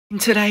In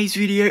today's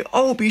video,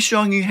 I'll be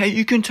showing you how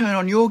you can turn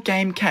on your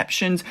game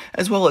captions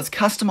as well as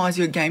customize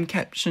your game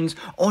captions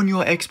on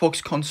your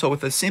Xbox console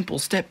with a simple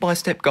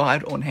step-by-step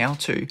guide on how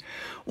to.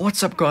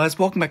 What's up guys,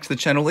 welcome back to the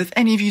channel. If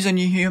any of you are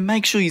new here,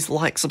 make sure you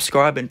like,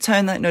 subscribe and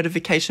turn that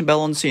notification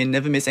bell on so you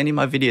never miss any of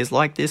my videos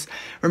like this.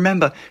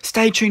 Remember,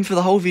 stay tuned for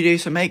the whole video,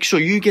 so make sure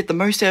you get the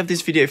most out of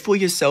this video for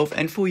yourself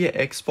and for your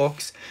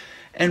Xbox.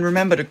 And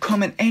remember to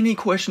comment any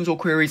questions or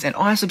queries, and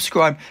I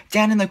subscribe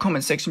down in the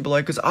comment section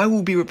below because I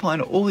will be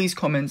replying to all these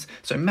comments,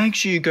 so make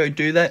sure you go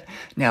do that.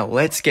 Now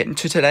let's get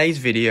into today's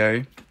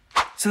video.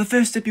 So the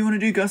first step you want to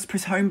do, guys,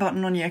 press home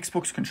button on your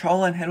Xbox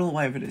controller and head all the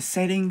way over to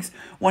settings.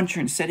 Once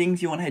you're in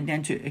settings, you want to head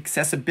down to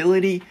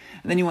accessibility,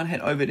 and then you want to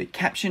head over to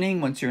captioning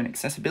once you're in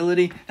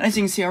accessibility. And as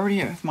you can see, I already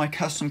have my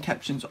custom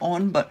captions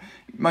on, but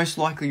most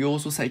likely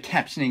yours will say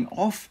captioning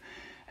off.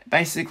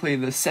 Basically,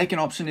 the second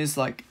option is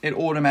like it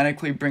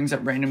automatically brings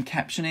up random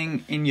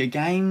captioning in your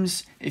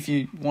games if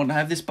you want to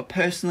have this, but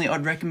personally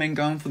I'd recommend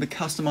going for the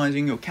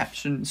customizing your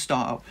caption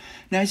style.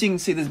 Now as you can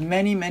see, there's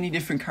many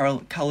different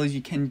colors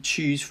you can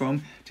choose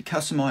from to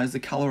customize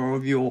the color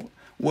of your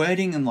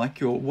wording and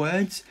like your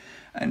words,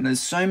 and there's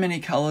so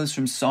many colors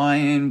from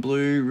cyan,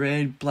 blue,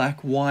 red,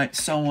 black, white,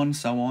 so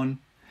on.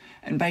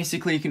 And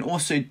basically you can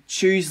also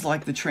choose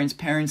like the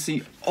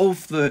transparency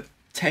of the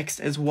text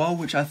as well,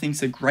 which I think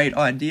is a great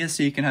idea,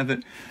 so you can have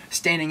it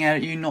standing out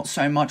at you, not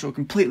so much or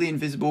completely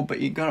invisible,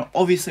 but you're gonna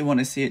obviously want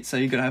to see it, so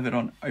you're gonna have it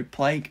on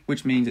opaque,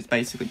 which means it's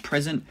basically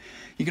present.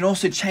 You can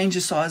also change the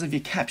size of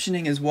your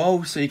captioning as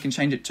well, so you can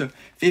change it to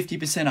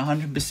 50%,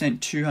 100%,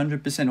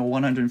 200% or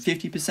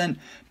 150%.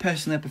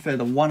 Personally I prefer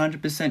the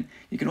 100%.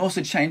 You can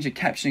also change the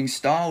captioning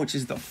style, which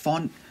is the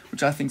font,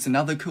 which I think is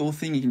another cool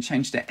thing. You can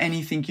change to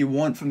anything you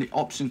want from the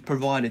options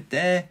provided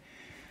there.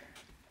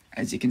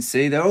 As you can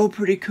see, they're all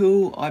pretty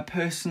cool. I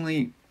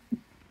personally,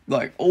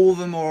 like, all of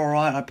them are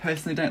alright. I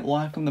personally don't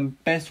like them. The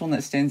best one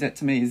that stands out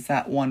to me is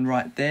that one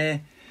right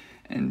there.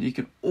 And you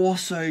can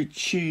also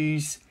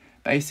choose,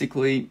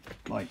 basically,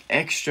 like,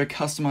 extra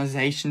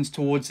customizations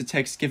towards the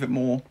text, give it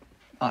more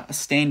a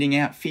standing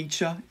out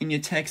feature in your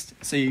text.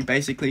 So you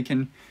basically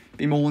can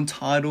be more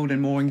entitled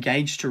and more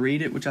engaged to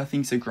read it, which I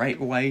think is a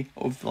great way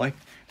of, like,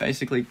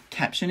 basically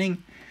captioning.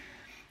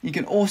 You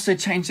can also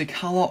change the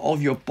color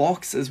of your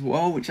box as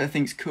well, which I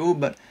think is cool,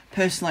 but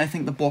personally I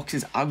think the box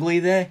is ugly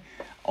there.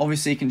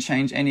 Obviously you can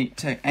change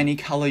to any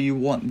color you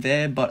want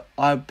there, but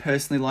I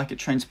personally like it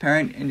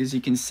transparent, and as you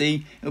can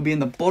see, it'll be in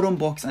the bottom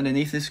box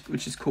underneath this,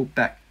 which is called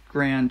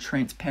background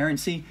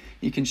transparency.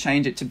 You can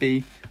change it to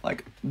be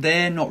like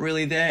there, not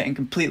really there, and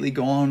completely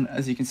gone.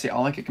 As you can see, I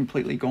like it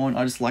completely gone.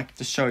 I just like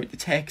to show the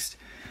text.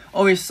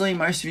 Obviously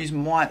most of you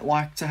might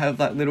like to have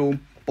that little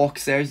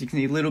box there, as you can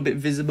see, a little bit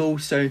visible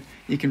so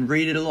you can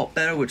read it a lot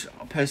better, which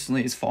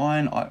personally is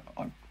fine.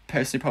 I'm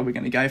personally probably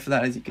going to go for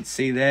that. As you can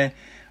see there,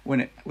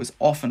 when it was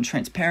off on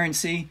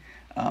transparency,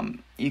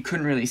 you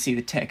couldn't really see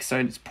the text, so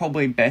it's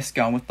probably best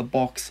going with the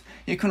box.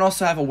 You can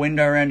also have a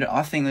window around it.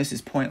 I think this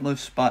is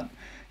pointless, but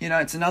you know,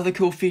 it's another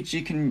cool feature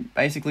you can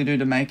basically do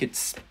to make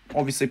it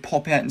obviously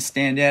pop out and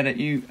stand out at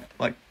you,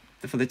 like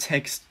for the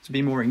text to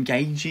be more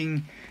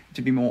engaging,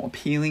 to be more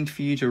appealing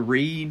for you to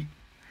read.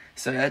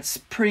 So that's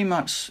pretty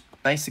much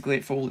basically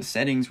it for all the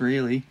settings,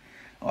 really.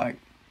 Like,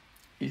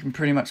 you can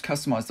pretty much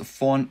customize the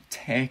font,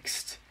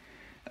 text,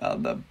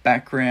 the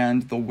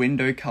background, the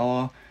window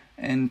color,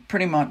 and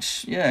pretty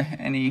much, yeah,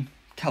 any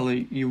color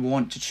you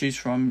want to choose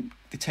from.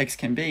 The text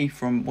can be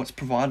from what's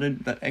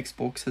provided, that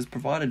Xbox has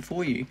provided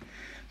for you.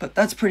 But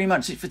that's pretty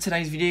much it for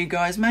today's video,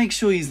 guys. Make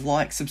sure you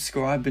like,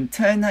 subscribe, and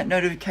turn that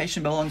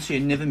notification bell on so you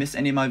never miss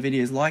any of my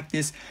videos like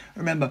this.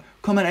 Remember,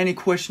 comment any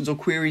questions or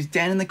queries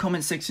down in the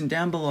comment section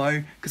down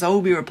below, because I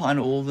will be replying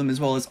to all of them, as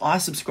well as I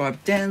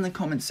subscribe down in the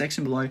comment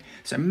section below.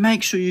 So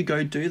make sure you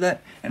go do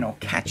that, and I'll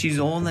catch you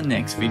all in the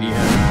next video.